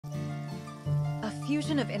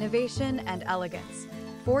fusion of innovation and elegance.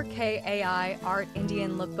 4K AI Art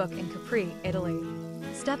Indian Lookbook in Capri, Italy.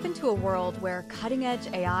 Step into a world where cutting-edge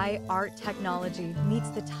AI art technology meets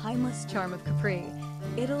the timeless charm of Capri,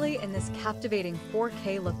 Italy in this captivating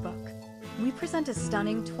 4K lookbook. We present a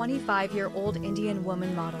stunning 25-year-old Indian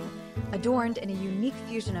woman model, adorned in a unique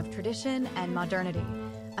fusion of tradition and modernity,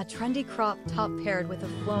 a trendy crop top paired with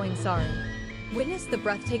a flowing sari. Witness the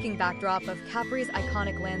breathtaking backdrop of Capri's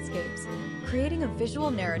iconic landscapes, creating a visual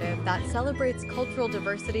narrative that celebrates cultural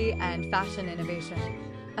diversity and fashion innovation.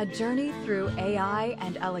 A journey through AI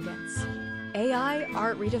and elegance. AI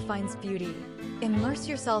art redefines beauty. Immerse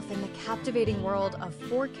yourself in the captivating world of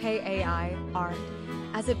 4K AI art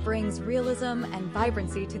as it brings realism and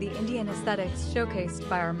vibrancy to the Indian aesthetics showcased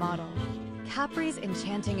by our model. Capri's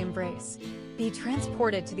enchanting embrace. Be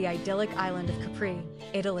transported to the idyllic island of Capri,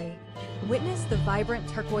 Italy. Witness the vibrant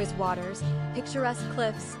turquoise waters, picturesque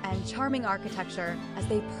cliffs, and charming architecture as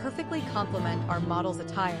they perfectly complement our model's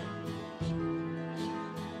attire.